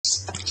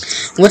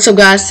What's up,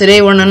 guys?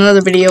 Today we're in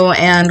another video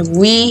and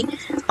we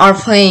are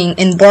playing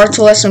in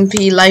Bartol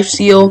SMP Life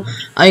Seal.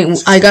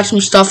 I got some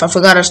stuff. I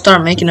forgot to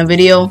start making a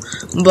video,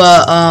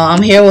 but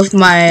I'm here with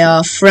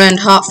my friend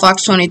Hot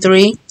Fox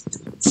 23.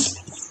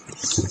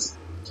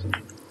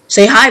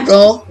 Say hi,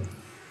 bro.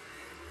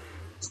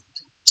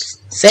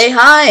 Say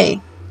hi.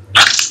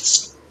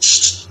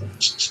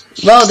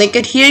 Bro, they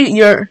could hear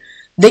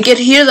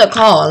the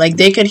call. Like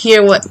they could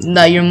hear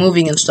that you're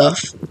moving and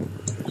stuff.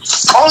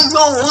 Oh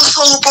no, what's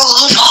up, bro?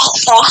 Hot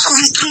Fox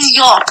 23.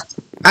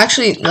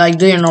 Actually, like,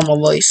 do your normal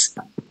voice.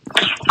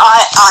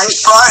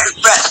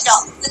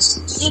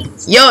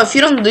 Yo, if you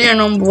don't do your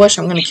normal voice,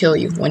 I'm gonna kill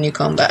you when you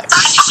come back.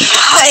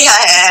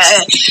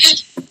 Hi,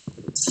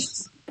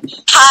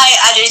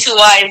 I did to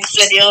watch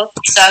video.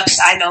 Sucks,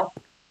 I know.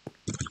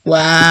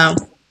 Wow.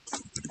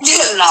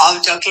 No,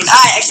 I'm joking.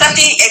 Except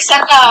the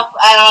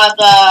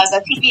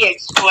TP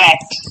is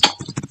correct.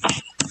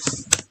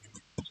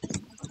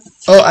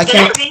 Oh, I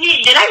can't.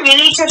 Did I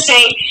really just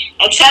say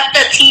except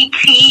the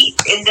TP?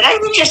 Did I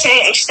really just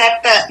say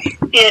except the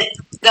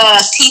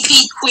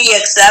TP que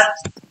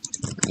accept?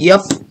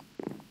 Yep.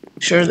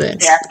 Sure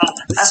did. Yeah,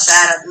 that's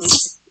sad of me.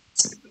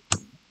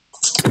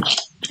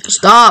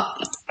 Stop.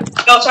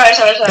 No, sorry.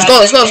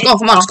 Let's go.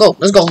 Come on,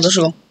 let's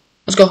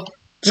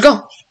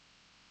go.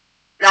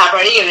 Nah,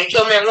 bro, you're gonna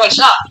kill me in one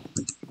shot.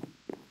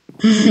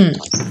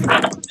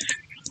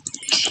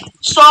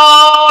 So,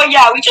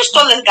 yeah, we just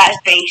stole this guy's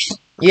base.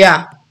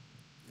 Yeah.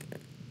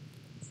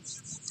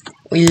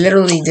 We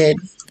literally did.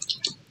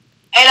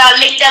 And I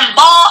licked them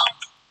ball.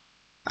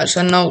 I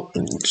said no,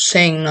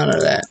 saying none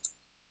of that.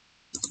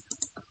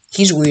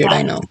 He's weird,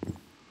 I know.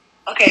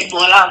 Okay,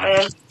 blow it out,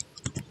 man.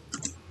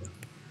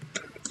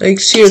 Like,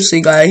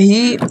 seriously, guy,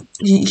 he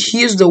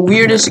is the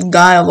weirdest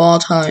guy of all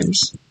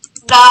times.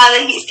 Nah,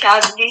 he's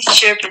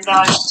chirping,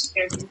 dog.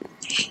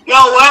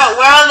 Yo,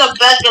 where are the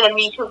beds gonna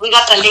be? Cause we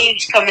got the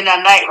ladies coming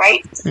at night,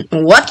 right?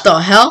 What the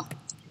hell?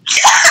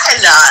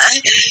 Nah.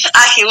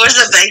 Actually, where's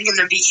the bed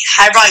gonna be?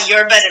 I brought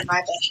your bed and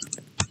my bed.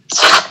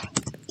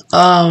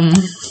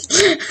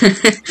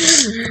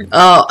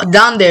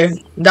 Down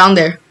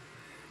there.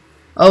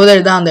 Over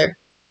there, down there.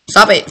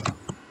 Stop it.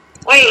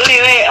 Wait.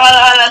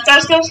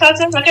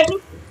 Stop. Look at me.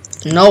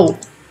 No.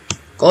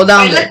 Go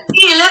down there.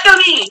 Look at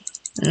me.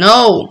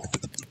 No.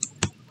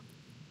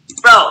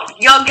 Bro,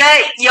 you'll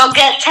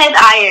get 10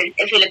 iron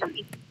if you look at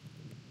me.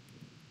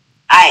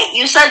 Alright,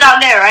 you start down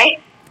there, right?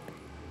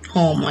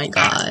 Oh my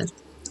god.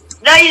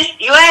 No, you wait,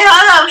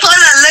 hold on, look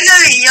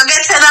at me, you'll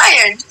get 10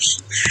 iron.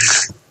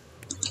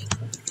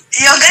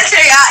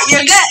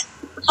 You'll get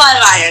 5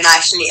 iron,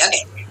 actually,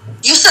 okay.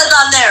 You start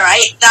down there,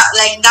 right?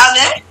 Down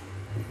there?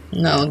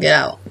 No, get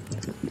out.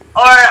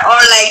 Or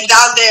like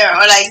down there,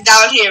 or like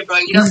down here, bro,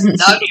 you know,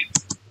 down here.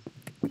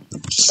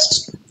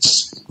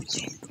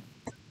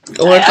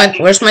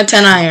 Where's my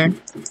 10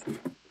 iron?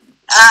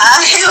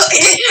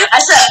 I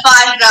said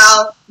 5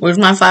 now. Where's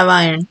my 5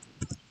 iron?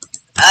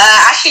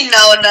 Actually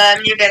no,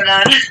 none. You get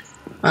none.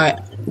 Alright,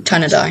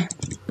 time to die.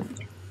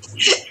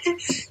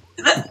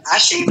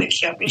 Actually, you would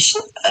kill me.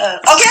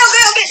 Okay.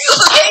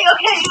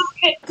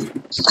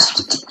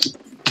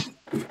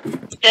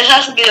 This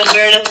has to be the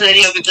weirdest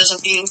video because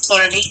of you,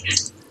 Florida.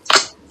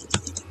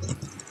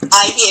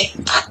 Here.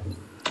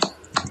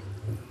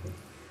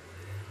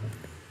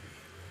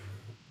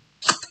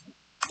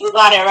 You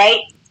got it,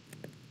 right?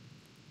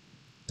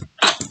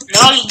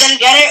 No, you didn't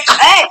get it.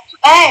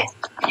 Hey!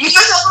 You were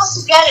supposed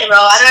to get it, bro.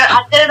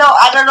 I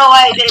don't know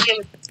why I didn't give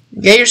it.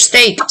 Get your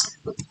steak.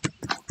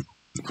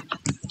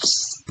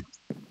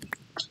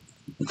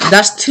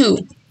 That's 2.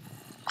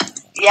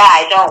 Yeah,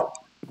 I don't.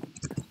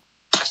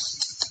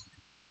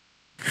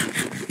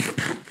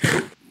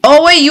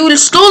 Oh wait, you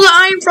stole the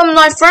iron from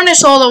my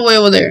furnace all the way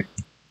over there.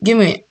 Give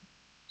me it.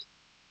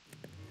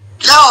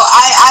 No,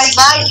 I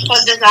died for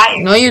this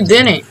iron. No, you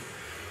didn't.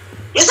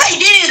 Yes, I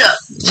did.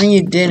 No,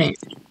 you didn't.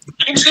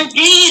 Yes, I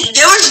did.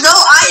 There was no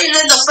iron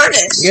in the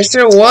furnace. Yes,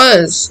 there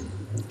was.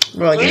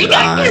 Bro, you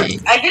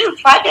lied. I didn't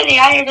find any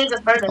iron in the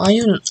furnace.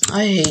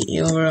 I hate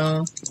you,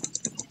 bro.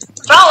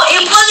 Bro,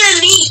 it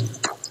wasn't me.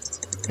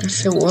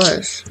 Yes, it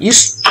was.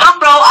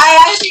 Bro, I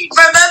actually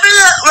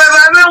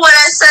remember when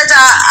I said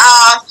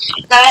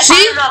that.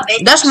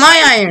 See, that's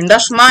my iron.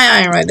 That's my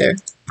iron right there.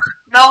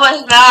 No,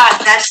 it's not.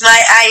 That's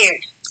my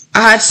iron.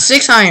 I had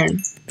 6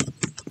 iron.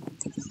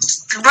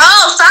 Bro,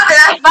 stop it.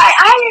 That's my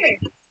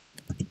iron.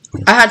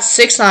 I had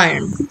 6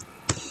 iron.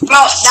 Bro,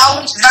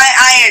 that was my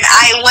iron.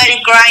 I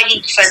went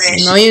grinding for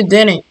this. No, you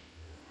didn't.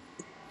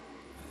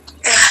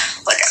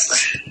 Whatever.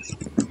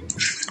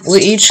 We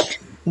each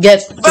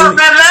get 3. Bro,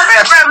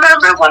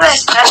 remember when I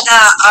said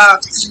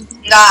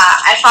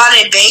I found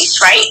a base,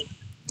 right?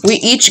 We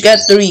each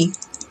get 3.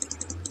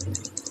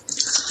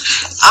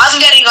 I'm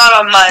getting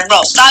all of mine,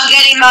 bro. Stop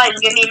getting mine.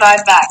 Give me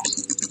mine back.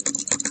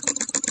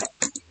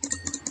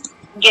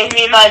 Give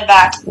me mine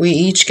back. We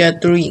each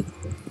get 3.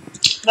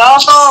 No,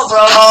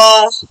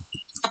 bro.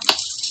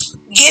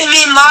 Give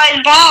me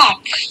mine back.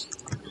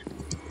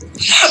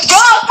 Bro,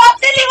 stop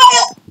stealing my...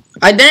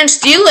 I didn't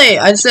steal it.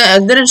 I said I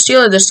didn't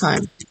steal it this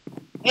time.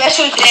 Yes,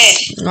 you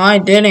did. No, I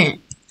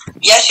didn't.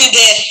 Yes, you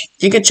did.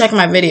 You can check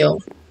my video.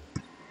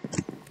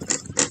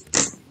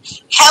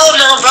 Hell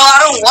no, bro. I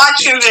don't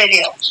watch your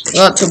videos.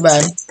 Not too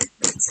bad.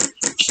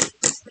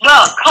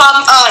 Bro,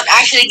 come on.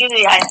 Actually, give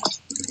me the item.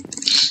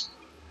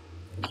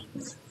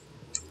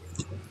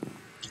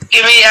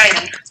 Give me the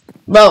item.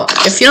 Bro,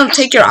 if you don't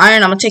take your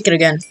iron, I'm gonna take it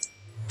again.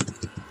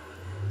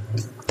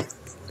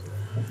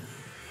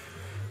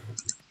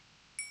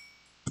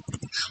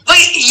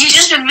 Wait, you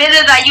just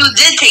admitted that you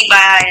did take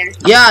my iron.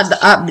 Yeah,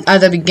 at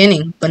the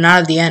beginning, but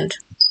not at the end.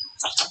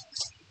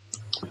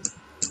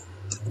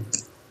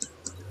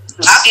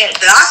 Block it,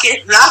 block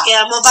it, block it.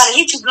 I'm about to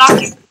hit you,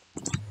 block it.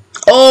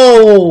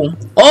 Oh!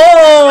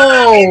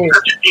 Oh!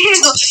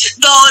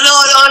 No,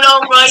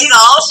 bro. You know,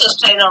 I was just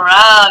playing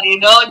around, you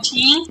know,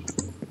 G?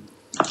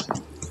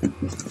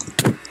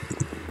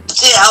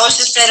 Yeah, I was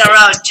just playing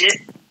around, G.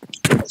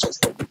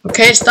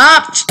 Okay,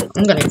 stop!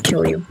 I'm gonna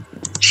kill you.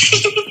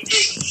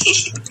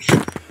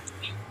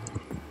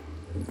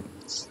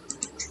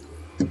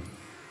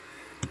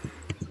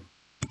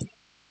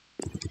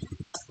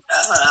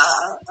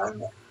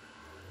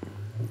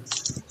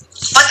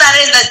 Put that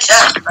in the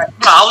chat. Bro,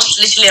 I was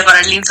literally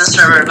about to leave the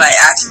server by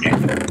accident.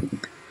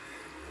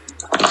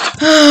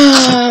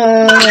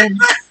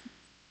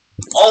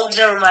 Oh,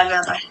 never mind,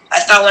 never mind. I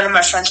thought one of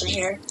my friends was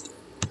here.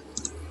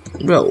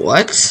 Bro,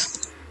 what?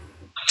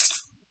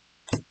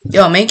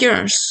 Yo, make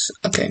your...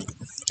 Okay.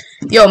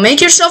 Yo,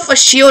 make yourself a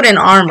shield and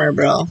armor,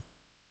 bro.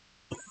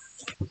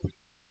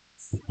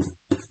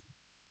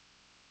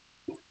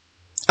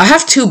 I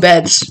have 2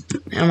 beds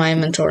in my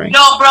inventory.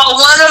 No, bro,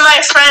 one of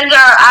my friends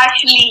are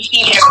actually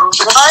here.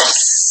 What?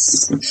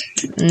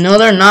 No,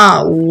 they're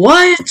not.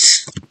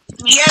 What?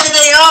 Yes,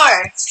 they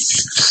are.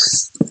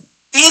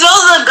 You know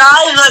the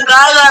guy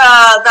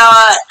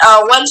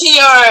that went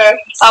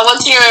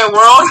to your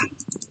world?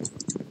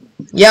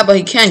 Yeah, but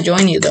he can't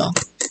join you though.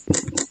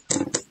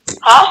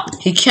 Huh?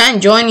 He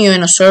can't join you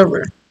in a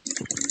server.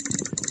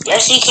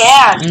 Yes, he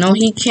can. No,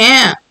 he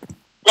can't.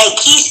 Like,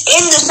 he's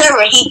in the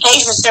server. He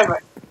plays the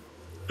server.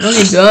 No,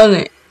 he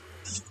doesn't.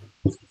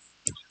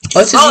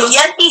 What's his name?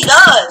 Yes, he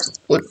does.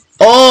 What?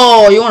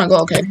 Oh, you want to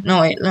go? Okay.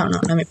 No, wait. No.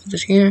 Let me put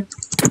this here.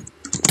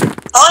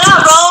 Hold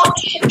on, bro.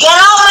 Get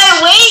out of my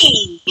way.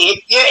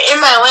 You're in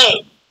my way.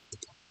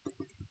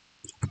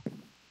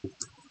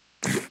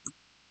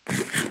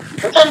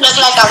 Doesn't look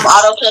like I'm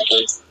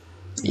auto-clicking.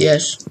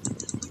 Yes.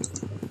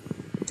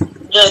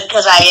 Good,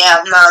 because I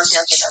am. No, I'm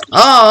joking.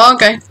 Oh,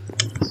 okay.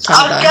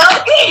 I'm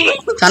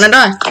joking. Time to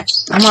die.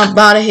 I'm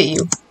about to hit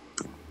you.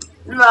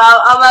 No,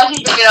 I'm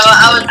actually joking. I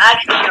was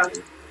actually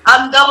joking.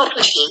 I'm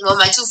double-clicking with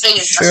my 2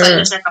 fingers. Sure. That's why it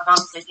looks like I'm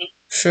auto-clicking.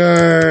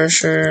 Sure.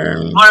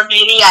 Or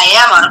maybe I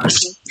am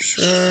auto-clicking.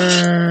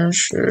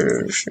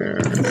 Sure.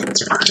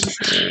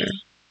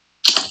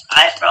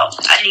 Alright, bro.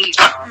 I need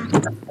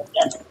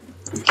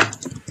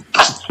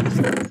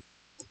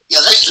Yo,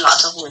 there's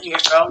lots of wood here,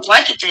 bro.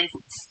 Why did they...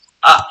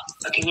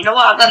 okay, you know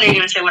what? I'm not even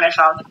gonna say what I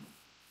found.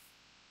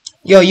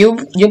 Yo, you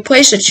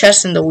placed a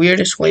chest in the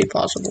weirdest way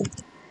possible.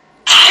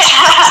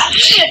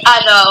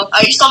 I know.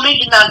 Are you still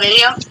making that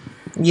video?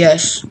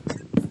 Yes.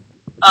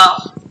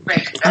 Oh,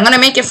 great. I'm gonna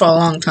make it for a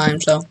long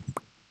time, so.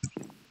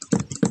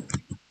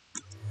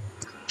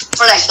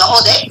 For like the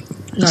whole day?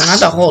 No, not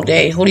the whole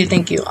day. Who do you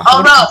think you are?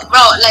 Oh,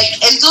 bro, like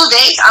in 2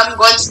 days, I'm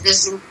going to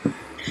Disney.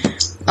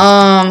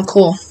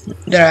 Cool.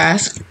 Did I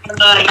ask? Yeah,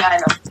 I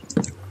know.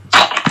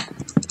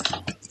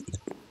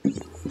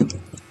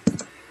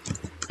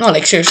 No,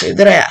 like seriously,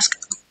 did I ask?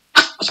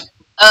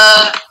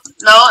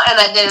 No, and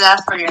I didn't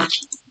ask for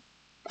yours.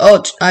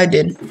 Oh, I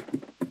did.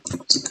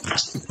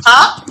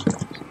 Huh?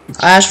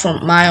 I asked for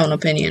my own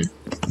opinion.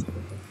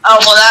 Oh,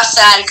 well, that's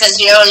sad because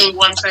you're only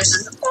one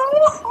person.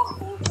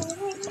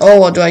 Oh,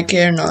 well, do I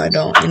care? No, I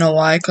don't. You know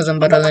why? Because I'm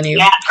better than you.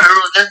 Yeah,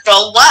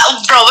 bro,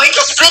 what? Bro, we're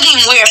just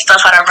spitting weird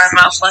stuff out of our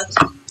mouth. Like.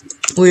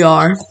 We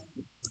are.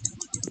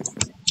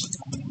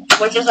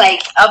 We're just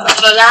like,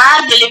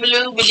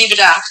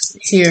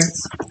 Here.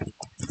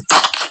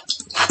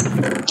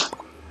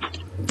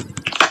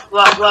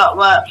 What?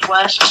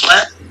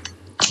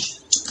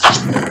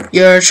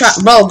 You're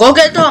bro, go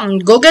get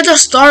the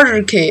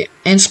starter kit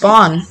and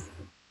spawn.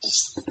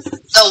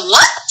 The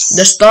what?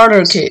 The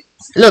starter kit.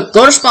 Look,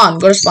 go to spawn.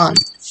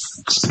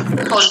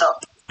 Hold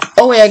up.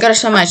 Oh wait, I gotta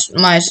set my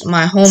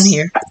home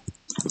here.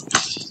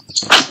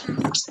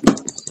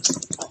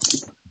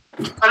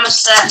 I'm gonna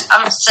set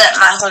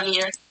my home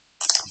here.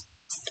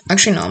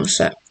 Actually, no, I'm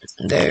set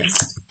there,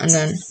 and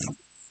then.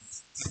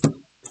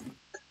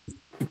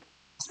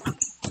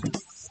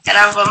 And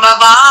I'm put my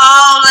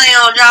ball in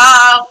your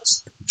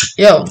jaws.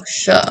 Yo,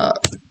 shut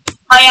up.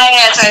 Oh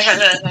yeah, sorry.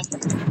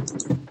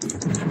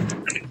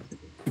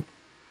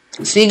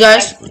 See,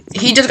 guys,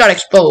 he just got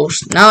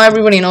exposed. Now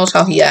everybody knows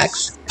how he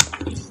acts.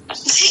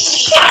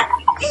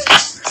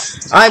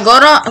 Alright, go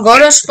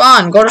to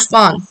spawn.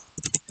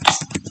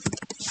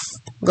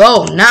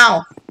 Go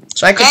now.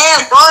 So I could. Yeah,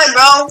 I'm going,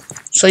 bro.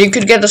 So you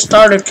could get the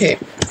starter kit.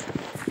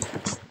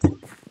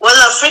 Where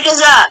the frick is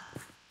that?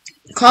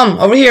 Come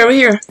over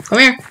here. Come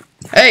here.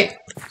 Hey.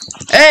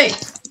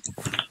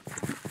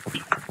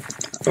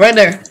 Right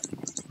there.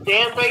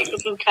 Damn, bro, you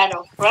looking kind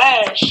of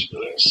fresh.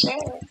 Yes, sir.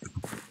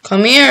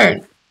 Come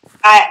here.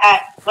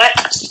 What?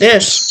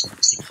 This.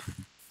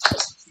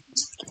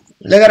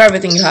 Look at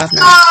everything you have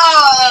now.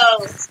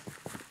 Oh!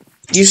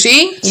 You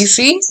see? You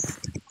see?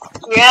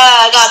 Yeah,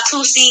 I got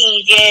 2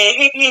 seeds.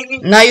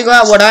 Yeah. Now you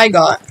got what I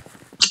got.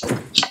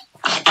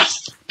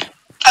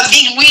 A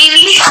big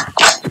weenie.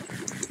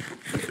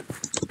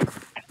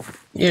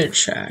 You're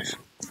trash.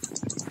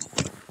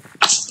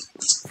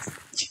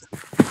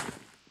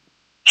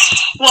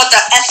 What the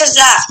F is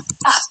that?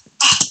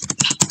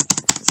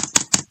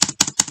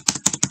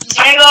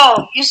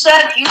 Diego, you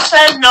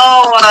said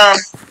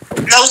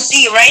no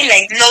C, right?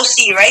 Like no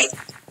C, right?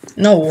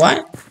 No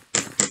what?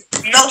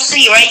 No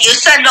C, right? You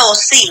said no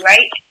C,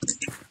 right?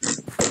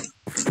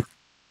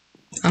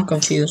 I'm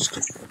confused.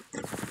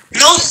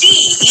 No C.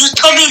 You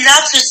told me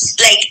not to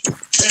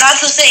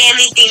say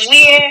anything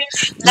weird.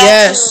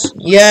 Yes.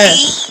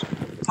 Yes.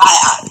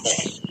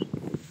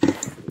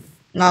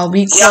 Now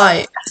be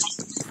quiet.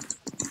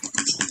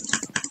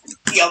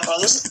 Yo, bro,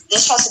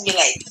 this has to be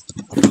like.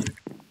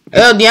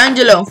 Oh,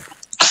 D'Angelo.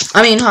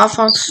 I mean, Hot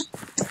Fox.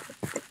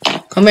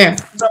 Come here.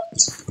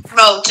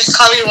 Bro, just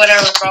call me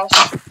whatever, bro.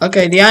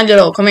 Okay,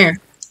 D'Angelo, come here.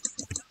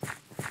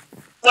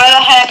 Where the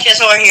heck is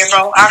over here,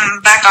 bro?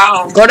 I'm back at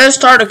home. Go to the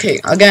starter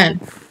kit again.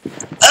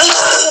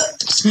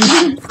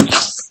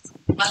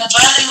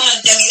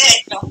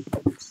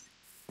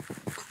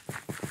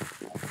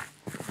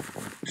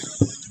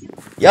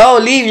 Yo,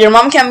 leave. Your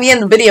mom can't be in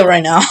the video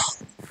right now.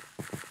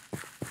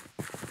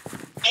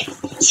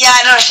 Yeah,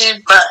 I know she,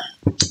 but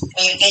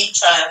you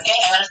try, okay?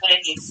 I'm gonna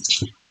do.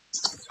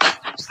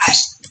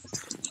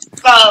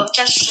 Bro,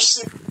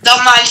 just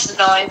don't mind the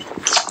noise.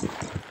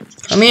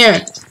 Come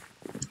here.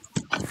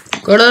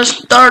 Go to the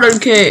starter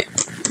kit.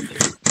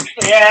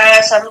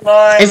 Yes, I'm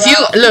going.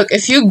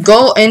 If you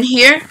go in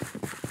here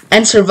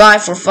and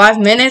survive for 5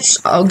 minutes,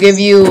 I'll give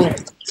you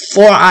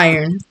 4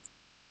 iron.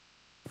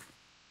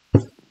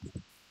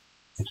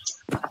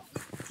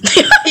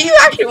 You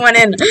actually went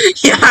in.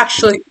 You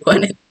actually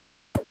went in.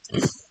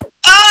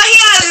 Oh,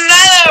 yeah,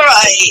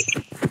 right.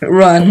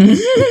 Run.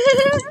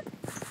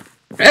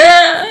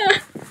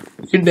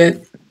 You're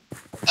dead.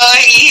 Oh,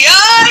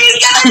 yeah, you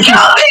gotta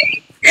kill me.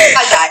 I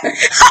died.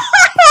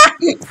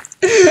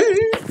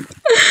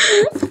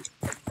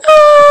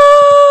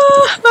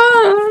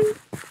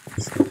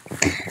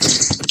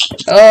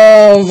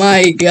 Oh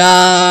my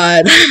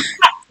god.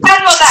 I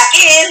know that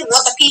is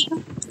what the people.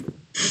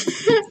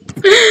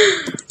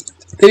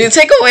 Did you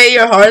take away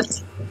your heart?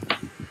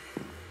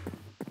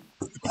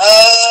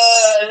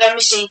 Let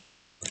me see.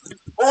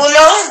 1, 2,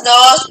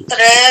 3,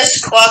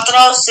 4,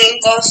 5,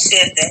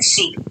 7.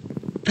 Sí.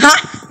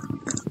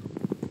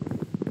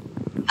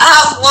 I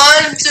have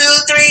 1, 2,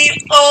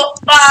 3, 4,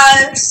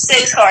 5,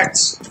 6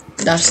 hearts.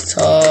 That's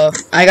tough.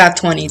 I got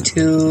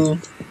 22.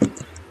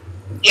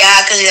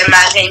 Yeah, because in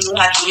that game you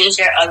have to use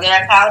your other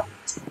account.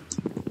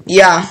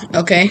 Yeah,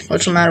 okay.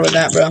 What's the matter with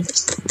that, bro?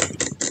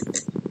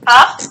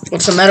 Huh?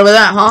 What's the matter with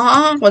that?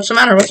 Huh? What's the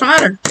matter? What's the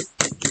matter?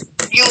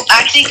 You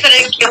actually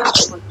couldn't kill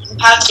people. You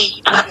have to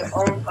use your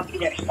own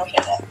computer. Stuff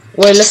like that.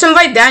 Wait, let's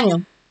invite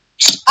Daniel.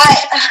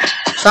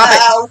 Stop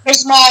it.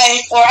 Where's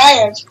my 4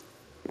 iron?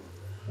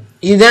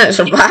 You didn't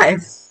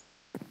survive.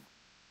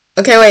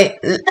 Okay, wait.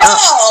 No!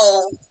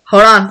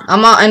 Hold on.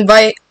 I'm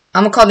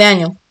gonna call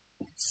Daniel.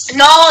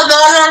 No.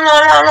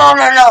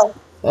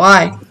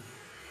 Why?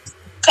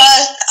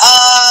 Cause,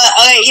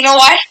 okay, you know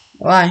why?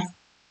 Why?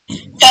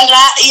 Cause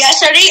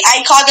yesterday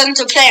I called him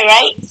to play,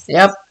 right?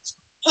 Yep.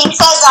 He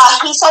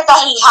said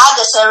that he had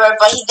the server,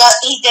 but he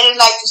didn't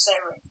like the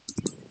server.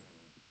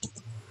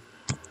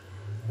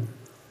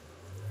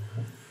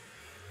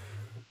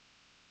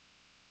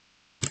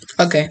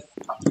 Okay.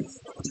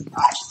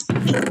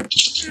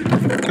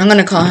 I'm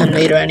gonna call him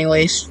later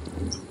anyways.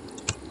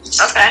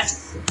 Okay.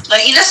 But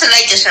he doesn't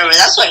like the server,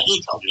 that's what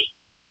he told me.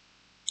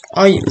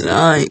 Oh, you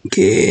lying,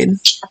 kid.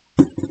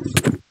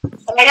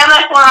 And I got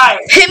my 4 iron.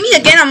 Hit me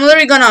again, I'm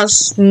literally gonna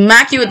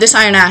smack you with this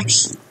iron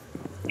axe.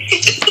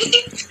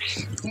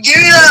 Give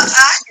me the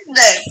iron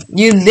then.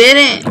 You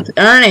didn't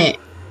earn it.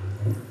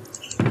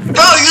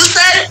 Bro, you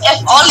said if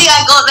only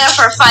I go there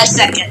for 5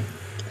 seconds.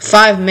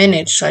 5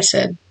 minutes, I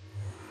said.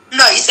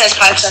 No, you said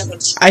 5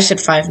 seconds. I said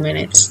 5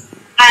 minutes.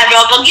 Alright,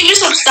 bro, but give me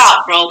some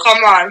stuff, bro.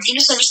 Come on, give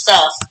me some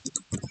stuff.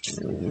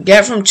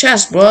 Get from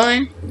chest,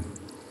 boy.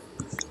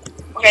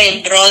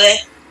 Okay, brother.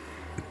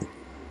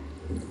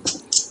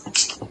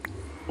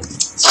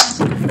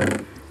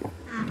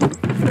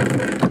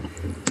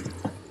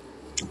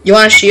 You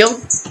want a shield?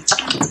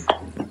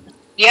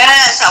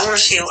 Yes, I want a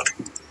shield.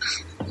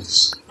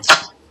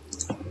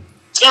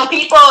 Yo,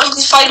 people,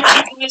 this fight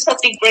give me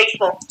something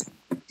grateful.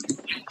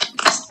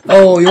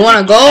 Oh, you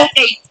wanna go?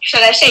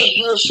 Should I say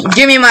use?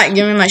 Give me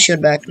my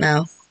shield back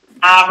now.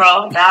 Nah,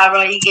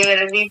 bro, you give it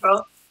to me,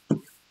 bro.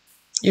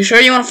 You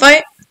sure you wanna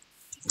fight?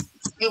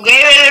 You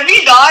gave it to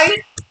me, dog.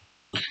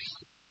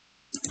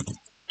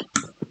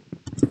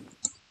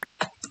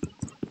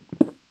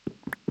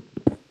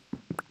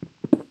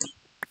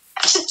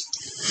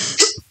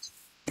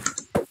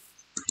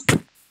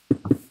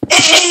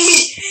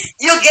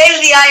 You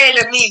gave the iron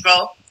to me,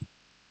 bro.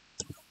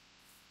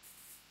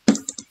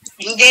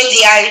 You gave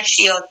the iron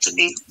shield to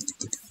me.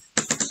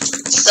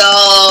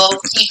 So,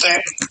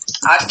 keeper.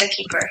 I'm the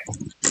keeper.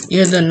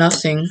 You're the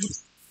nothing.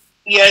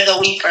 You're the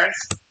weeper.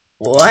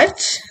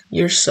 What?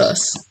 You're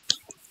sus.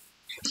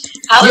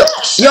 How Yo, is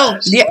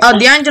that sus?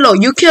 D'Angelo,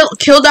 you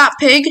kill that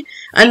pig,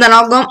 and then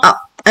I'll go.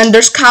 And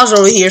there's cows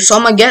over here, so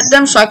I'm gonna get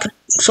them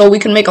so we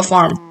can make a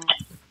farm.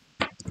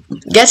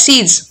 Get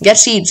seeds. Get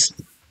seeds.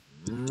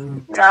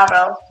 Nah,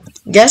 bro.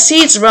 Get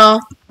seeds, bro.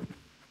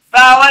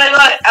 Bro,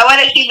 I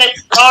wanna keep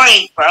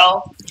exploring,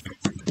 bro.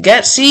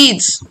 Get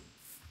seeds.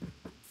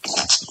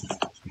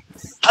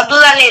 I'll do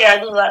that later.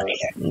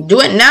 Do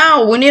it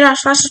now. We need it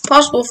as fast as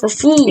possible for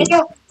food.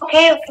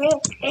 Okay.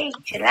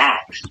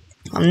 Relax.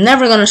 I'm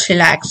never gonna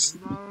relax.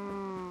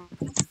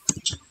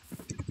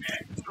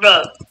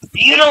 Bro,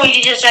 you know what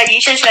you just said? You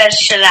just said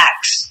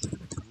chillax.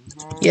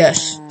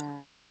 Yes.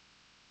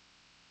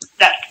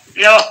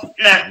 No,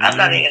 I'm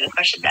not even gonna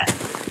question that.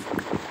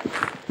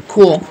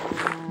 Cool.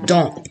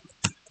 Don't.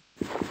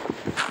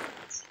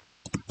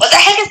 What the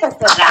heck is a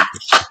chillax?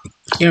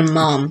 Your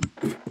mom.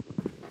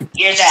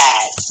 Your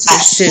dad. Your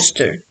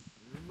sister.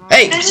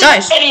 Hey, This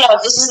guys.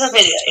 This is a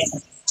video.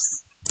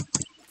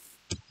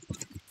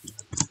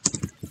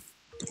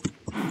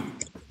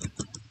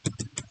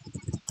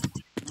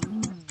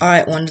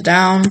 Alright, one's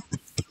down.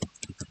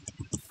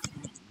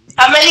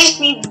 How many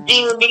seeds do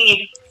you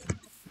need?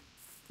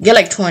 Get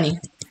like 20.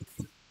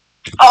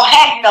 Oh,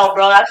 heck no,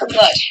 bro. That's too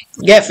much.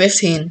 Get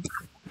 15.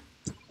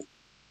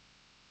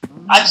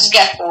 I'll just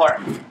get 4.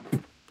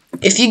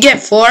 If you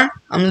get 4,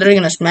 I'm literally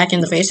gonna smack you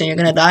in the face and you're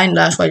gonna die, and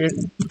that's why you're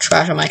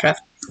trash at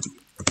Minecraft.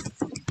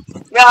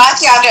 No,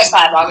 actually, I'll get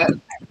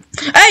 5.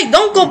 Hey,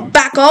 don't go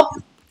back up,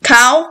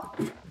 cow.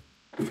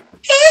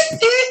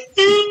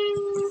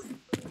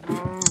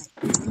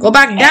 Go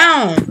back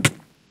down.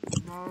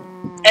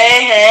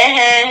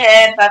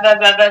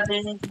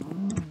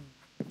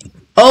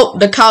 Oh,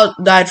 the cow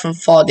died from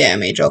fall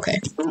damage. Okay.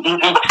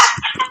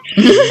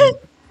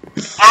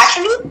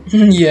 Actually?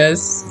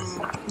 Yes.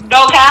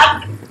 No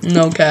cap?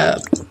 No cap.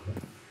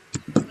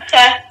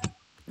 Okay.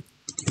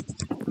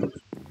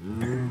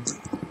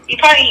 He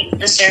probably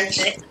deserves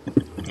it.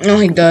 No,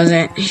 he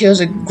doesn't. He was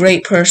a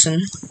great person.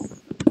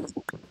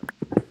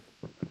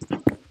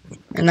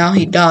 And now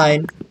he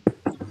died.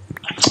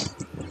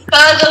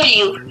 Because of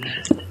you.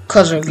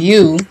 Because of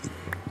you.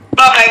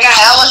 Oh my god,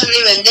 I wasn't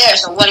even there,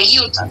 so what are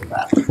you talking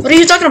about? What are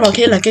you talking about,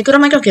 kid? Like, you're good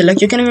at Minecraft, kid.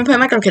 Like, you can't even play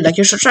Minecraft, kid. Like,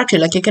 you're subtract,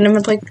 kid. Like, you can't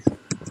even play...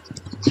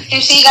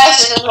 You see, guys,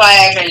 this is why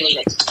I really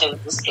like to play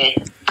with this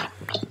kid.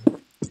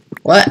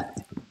 What?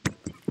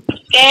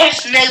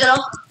 Yes,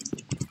 negro.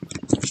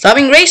 Stop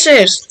being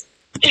racist.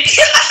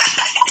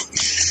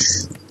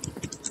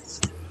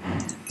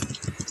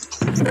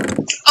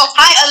 Oh,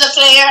 hi, other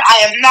player. I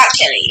am not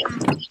killing you.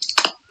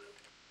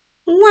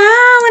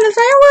 Wow, and I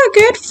thought you were a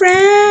good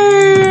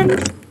friend.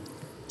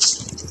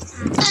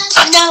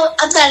 No,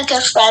 I'm not a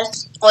good friend.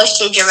 Voice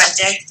changer right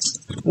there.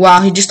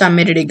 Wow, he just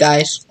admitted it,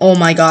 guys. Oh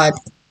my god.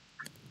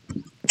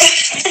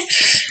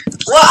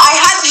 Well, I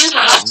had to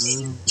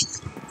use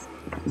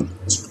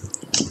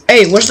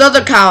Hey, where's the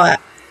other cow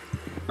at?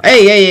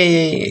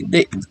 Hey.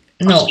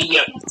 No.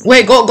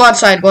 Wait, go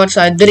outside,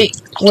 Did he?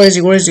 Where is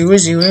he?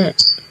 Where?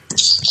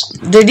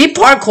 Did he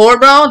parkour,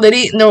 bro? Did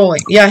he? No,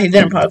 wait. Yeah, he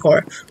didn't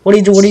parkour. What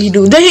did he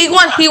do?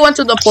 He went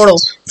through the portal.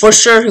 For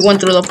sure, he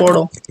went through the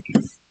portal.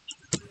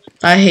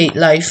 I hate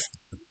life.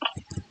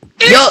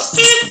 Yo.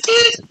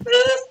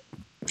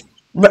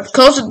 But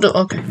close the door.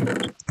 Okay.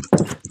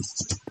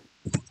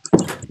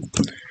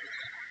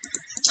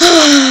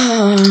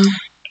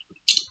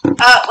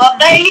 Well,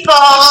 there you go.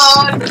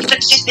 Look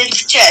at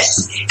this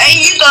chest. There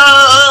you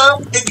go.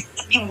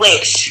 You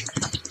wish.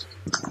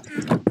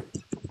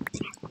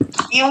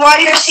 You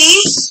want your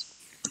seeds?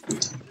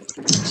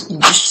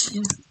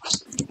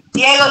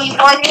 Diego, you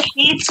want your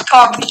seeds?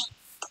 Call me.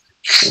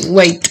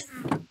 Wait.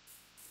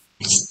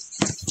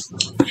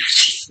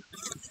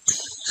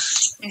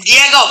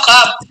 Diego,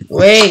 come.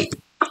 Wait.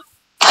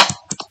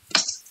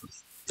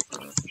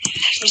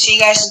 You see,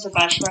 guys, is the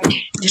best part.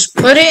 Just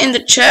put it in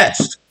the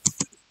chest.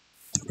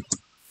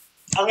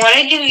 I want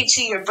to give you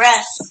to your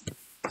breath.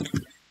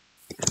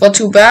 Well,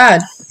 too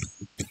bad.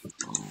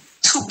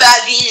 Too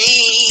bad.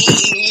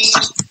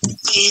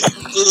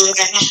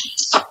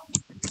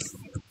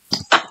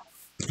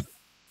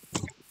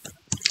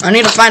 I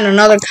need to find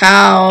another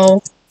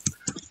cow.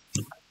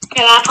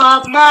 Can I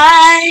put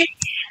my...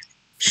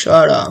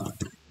 Shut up.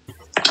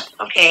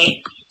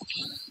 Okay.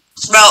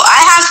 Bro,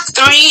 I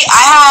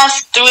have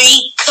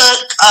three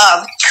cooked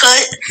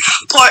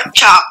pork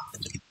chop.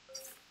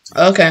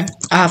 Okay,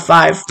 I have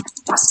 5.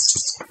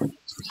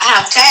 I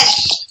have 10.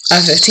 I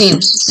have 15.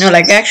 No,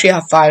 like, I actually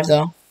have 5,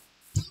 though.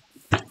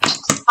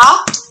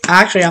 Huh?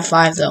 I actually have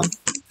 5, though.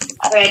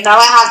 Alright, now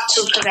I have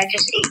 2 because I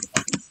just ate.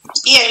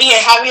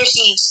 Here, have your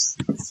seeds.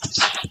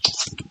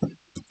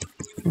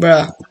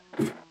 Bruh.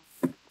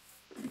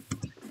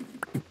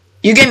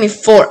 You gave me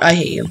 4. I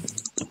hate you.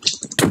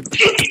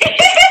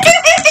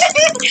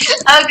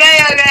 Okay.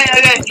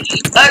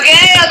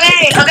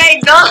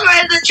 Those were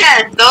in the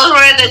chest.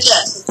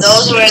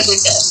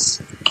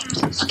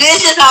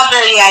 This is how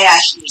many I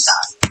actually saw.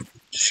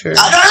 Sure.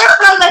 No.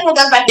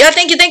 That's my. Yeah,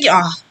 thank you.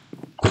 Ah.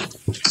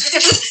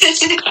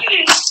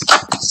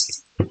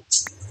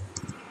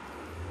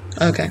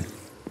 Okay.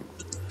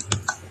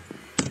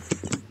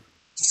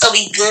 So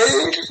we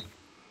good?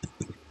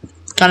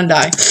 Gonna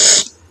die.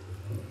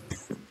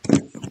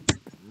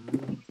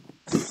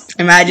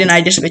 Imagine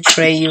I just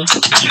betray you.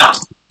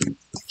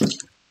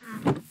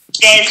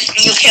 Then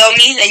you kill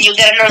me, then you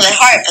get another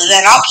heart, and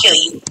then I'll kill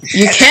you.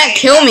 You can't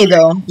kill me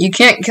though. You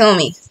can't kill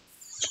me.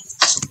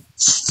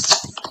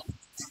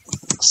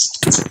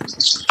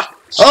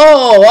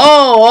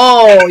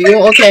 Oh,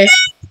 you okay?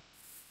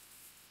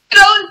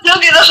 Don't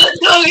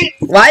it.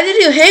 Why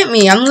did you hit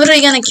me? I'm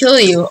literally gonna kill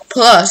you.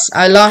 Plus,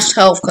 I lost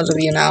health because of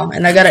you now,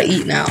 and I gotta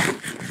eat now.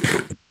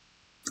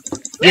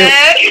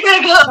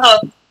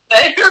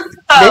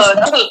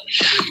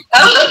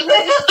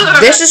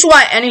 This is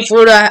why any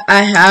food I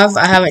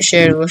haven't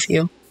shared with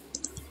you.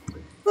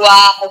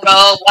 Wow,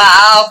 bro,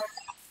 wow.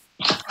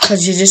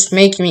 Because you just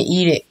make me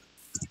eat it.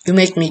 You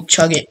make me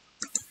chug it.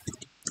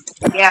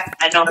 Yeah,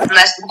 I know. It's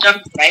less than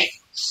jumpy, right?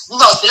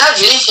 Bro, did I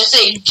really just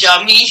say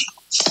jummy?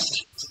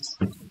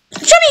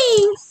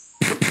 Jummy!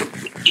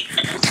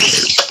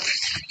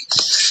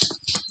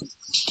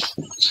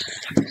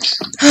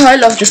 I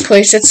love this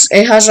place.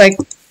 It has like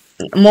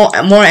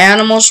more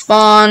animals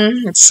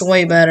spawn. It's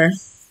way better.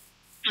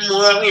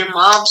 More of your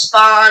mom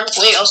spawn.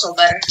 Way also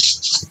better.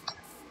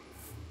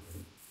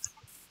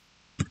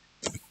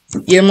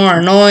 You're more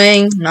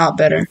annoying. Not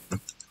better.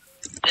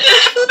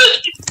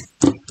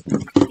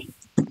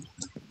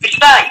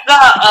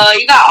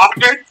 You got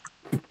armor?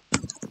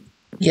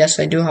 Yes,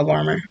 I do have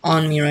armor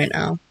on me right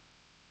now.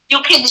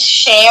 You can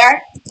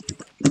share.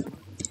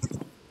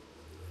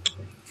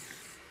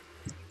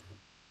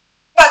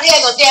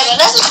 Diego,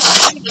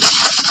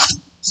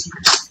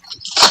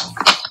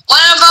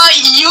 what about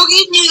you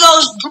give me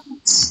those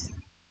boots?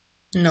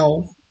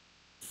 No.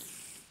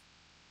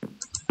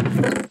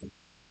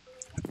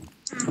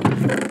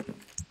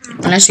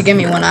 Unless you give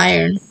me 1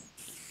 iron.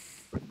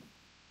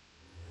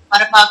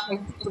 What about me?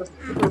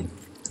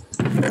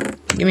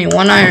 Give me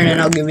 1 iron and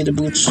I'll give you the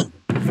boots.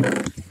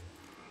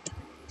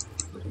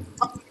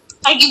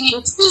 I give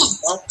you 2,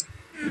 though.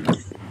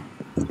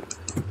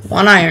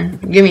 1 iron.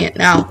 Give me it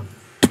now.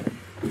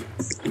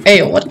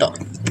 Hey, what the?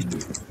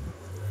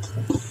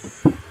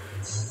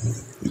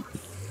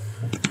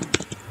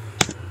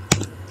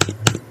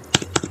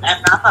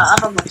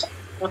 I'm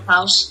a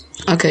house.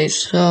 Okay,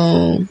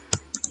 so...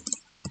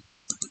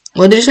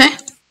 What did you say?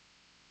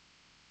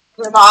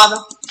 Your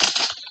mom.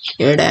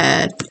 Your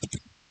dad.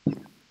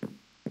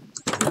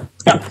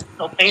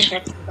 No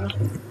patient.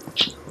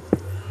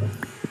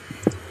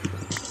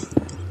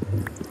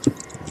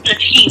 The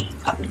sheep.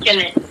 I'm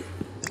killing.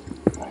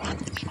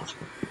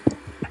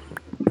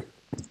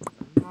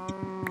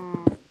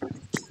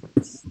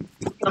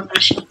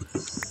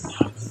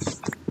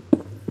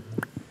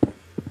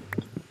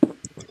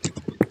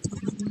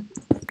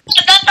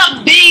 That's a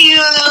big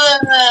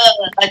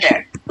right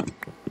there.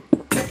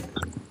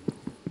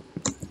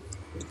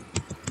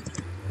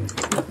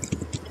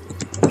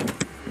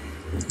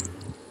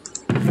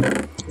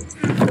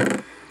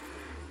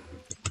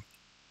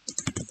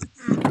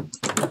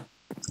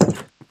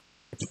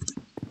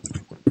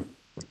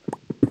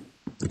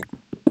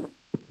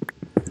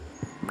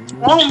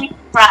 Holy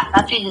crap,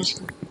 that thing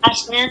is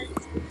fast, man.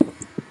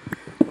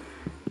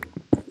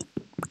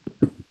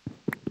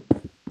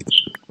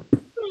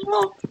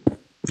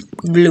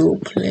 Blue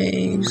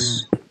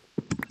place.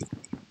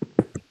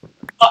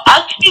 Oh,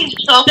 I've seen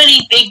so many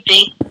big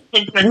things.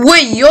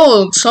 Wait,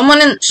 yo,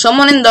 someone in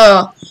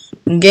the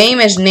game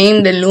is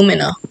named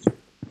Illumina.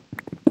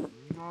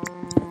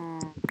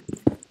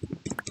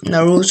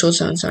 Naruto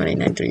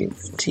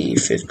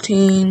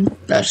 779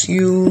 That's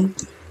you.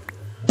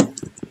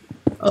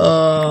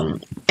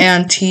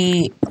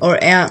 Anti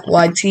or Ant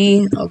YT.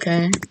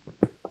 Okay,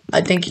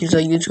 I think he's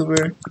a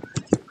YouTuber.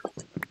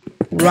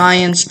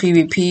 Ryan's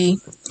PvP.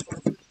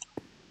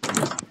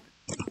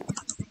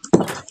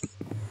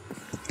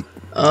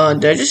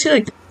 Did I just see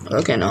like?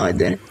 Okay, no, I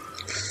didn't.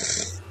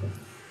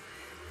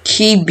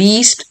 Key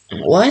Beast.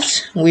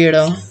 What?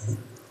 Weirdo.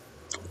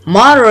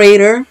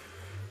 Moderator.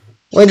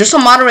 Wait, there's a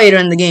moderator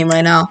in the game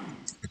right now.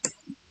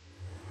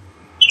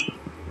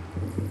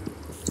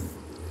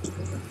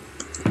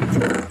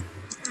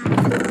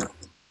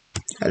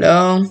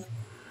 Hello?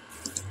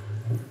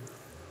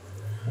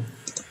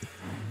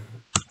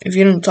 If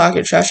you don't talk,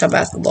 you're trash at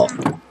basketball.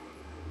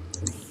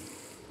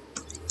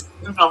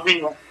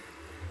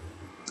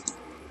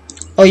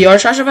 Oh, you are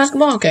trash at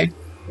basketball? Okay.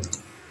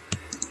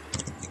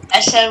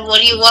 I said,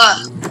 what do you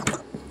want?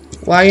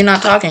 Why are you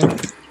not talking?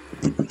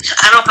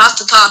 I don't have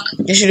to talk.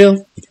 Yes, you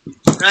do.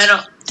 No, I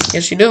don't.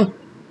 Yes, you do. No,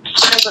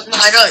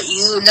 I don't.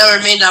 You never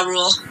made that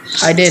rule.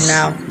 I did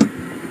now.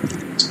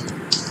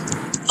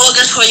 Oh,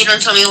 guess what? You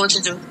don't tell me what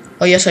to do.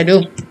 Oh, yes, I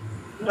do.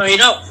 No, you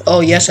don't.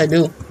 Oh, yes, I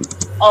do.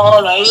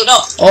 Oh, no, you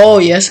don't. Oh,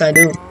 yes, I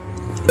do.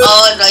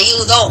 Oh no,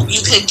 you don't.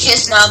 You can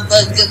kiss my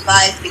butt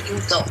goodbye, but you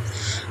don't.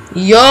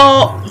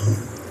 Yo,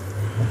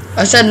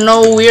 I said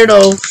no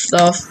weirdo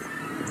stuff.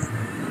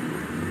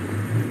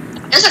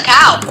 There's a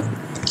cow.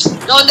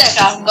 Go there,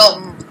 cow.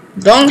 Go.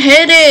 Don't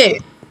hit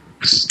it.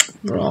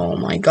 Oh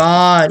my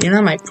god, you're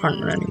not my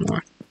partner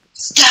anymore.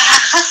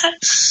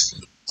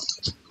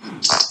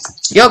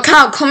 Yo,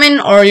 cow, come in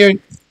or you're...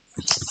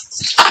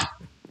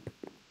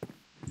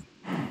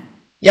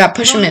 Yeah,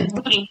 push him in.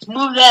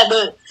 Move that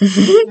butt.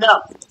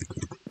 No.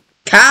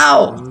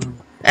 Cow!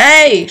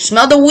 Hey,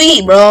 smell the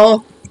wheat,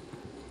 bro.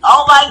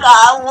 Oh my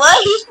god,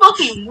 what? He's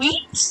smoking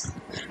wheat?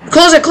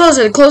 Close it, close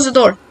it, close the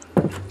door.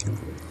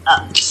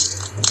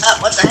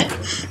 What the heck?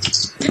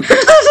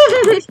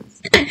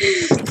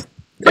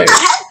 There. What the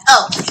heck?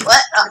 Oh,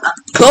 what?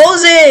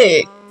 Close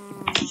it!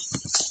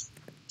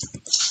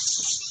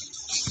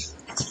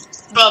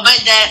 Bro, my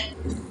dad.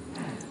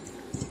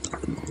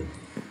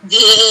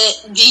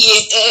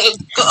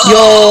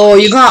 Yo,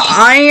 you got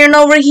iron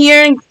over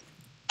here?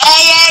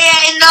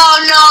 Hey, no.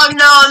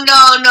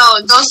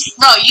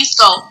 No, you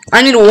stole.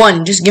 I need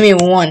one, just give me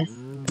one.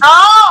 No,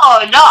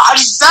 I'm not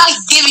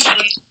giving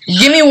you.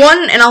 Give me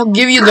one and I'll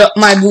give you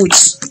my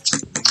boots.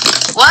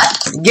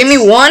 What? Give me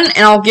one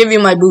and I'll give you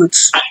my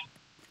boots.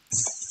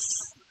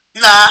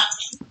 Nah.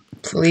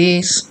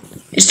 Please.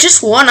 It's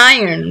just one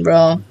iron,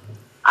 bro.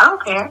 I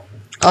don't care.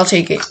 I'll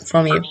take it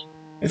from you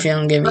if you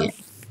don't give me it.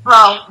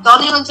 Bro,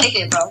 don't even take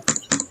it, bro.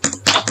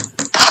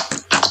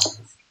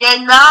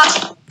 You're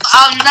not.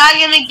 I'm not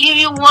gonna give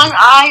you one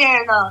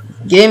iron.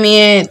 Give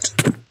me it.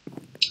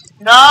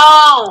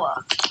 No.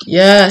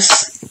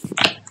 Yes.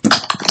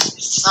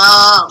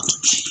 Um.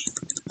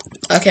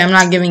 Okay, I'm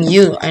not giving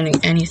you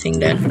anything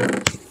then.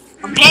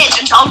 Okay,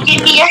 then don't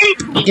give me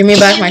anything. Give me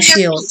back my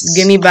shield.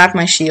 Give me back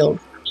my shield.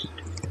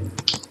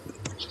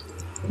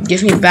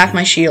 Give me back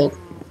my shield.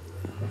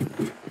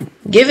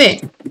 Give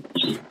it.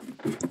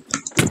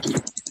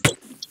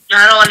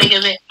 I don't want to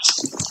give it.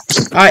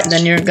 Alright,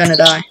 then you're gonna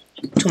die.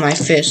 To my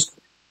fist.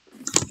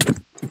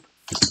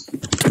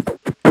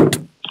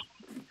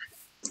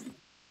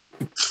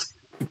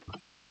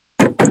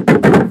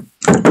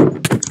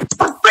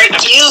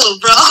 Frick you,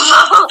 bro.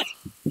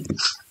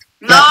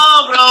 No,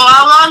 bro,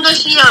 I want the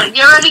shield.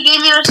 You already gave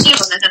me the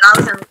shield. And then I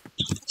was gonna...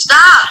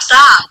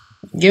 Stop.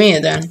 Give me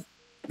it then.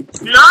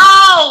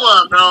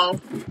 No, bro.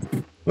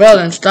 Well,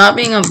 then stop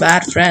being a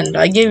bad friend.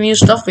 I give you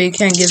stuff, but you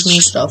can't give me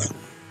stuff.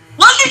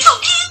 What did you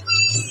give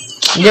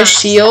me? The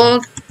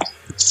shield.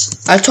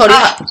 I told you.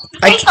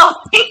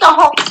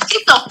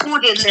 Keep the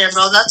food in there,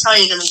 bro. That's how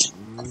you're gonna.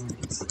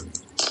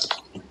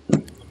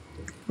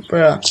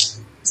 Bruh.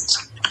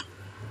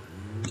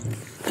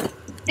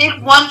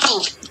 Take one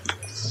food.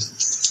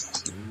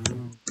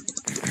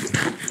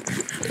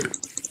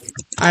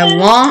 I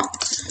want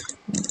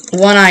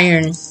one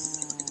iron.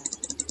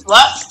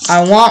 What?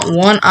 I want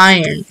one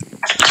iron.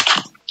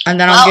 And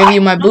then I'll give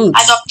you my boots.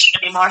 I don't need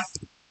anymore.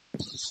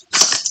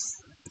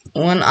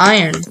 One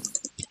iron.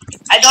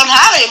 I don't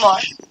have any more.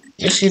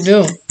 Yes, you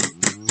do.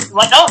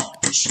 What? No.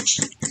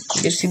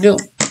 Yes, you do.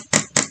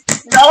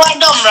 No, I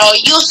don't, bro.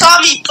 You saw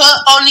me put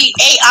only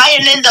 8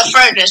 iron in the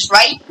furnace,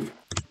 right?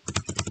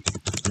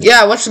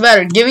 Yeah, what's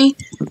better? Give me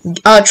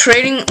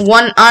trading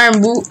one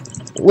iron boot,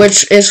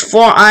 which is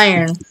 4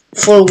 iron,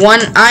 for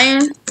 1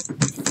 iron,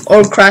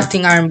 or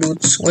crafting iron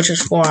boots, which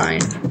is 4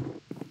 iron.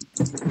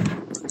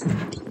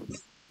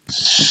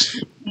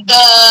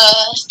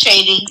 The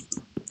trading.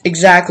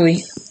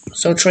 Exactly.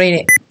 So trade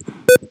it.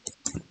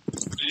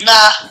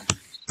 Nah.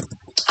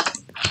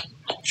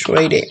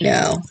 Trade it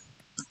now.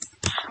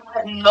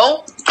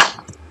 Nope.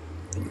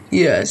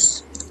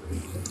 Yes.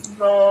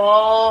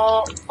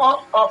 No. Oh.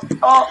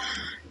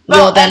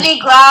 Well, Bro, then, any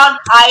ground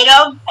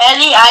item,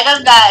 any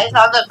item that is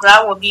on the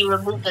ground will be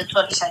removed in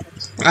 20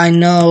 seconds. I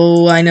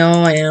know. I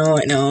thought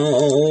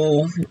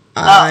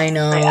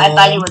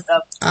you were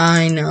dumb.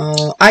 I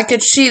know. I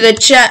could see the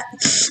chat.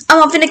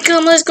 I'm up in the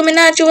comments coming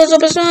at you as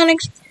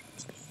Supersonics.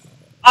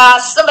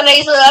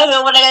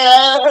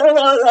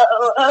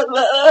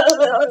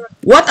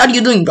 What are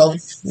you doing, bro?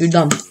 You're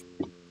dumb.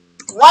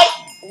 What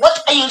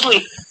are you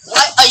doing?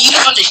 What are you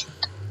doing?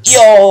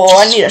 Yo,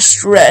 I need a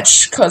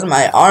stretch because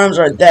my arms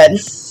are dead.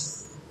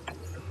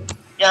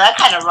 Yeah, that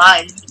kind of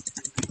rhymed.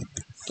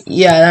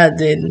 Yeah, that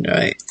did,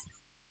 right.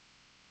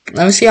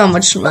 Let me see how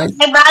much my...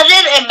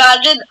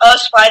 Imagine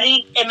us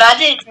fighting.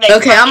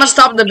 Okay, I'm gonna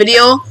stop the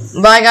video.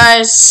 Bye,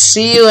 guys.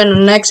 See you in the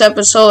next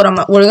episode.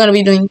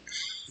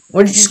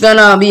 We're just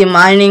gonna be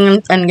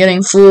mining and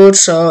getting food,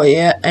 so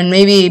yeah, and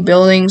maybe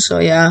building, so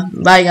yeah.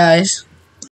 Bye, guys.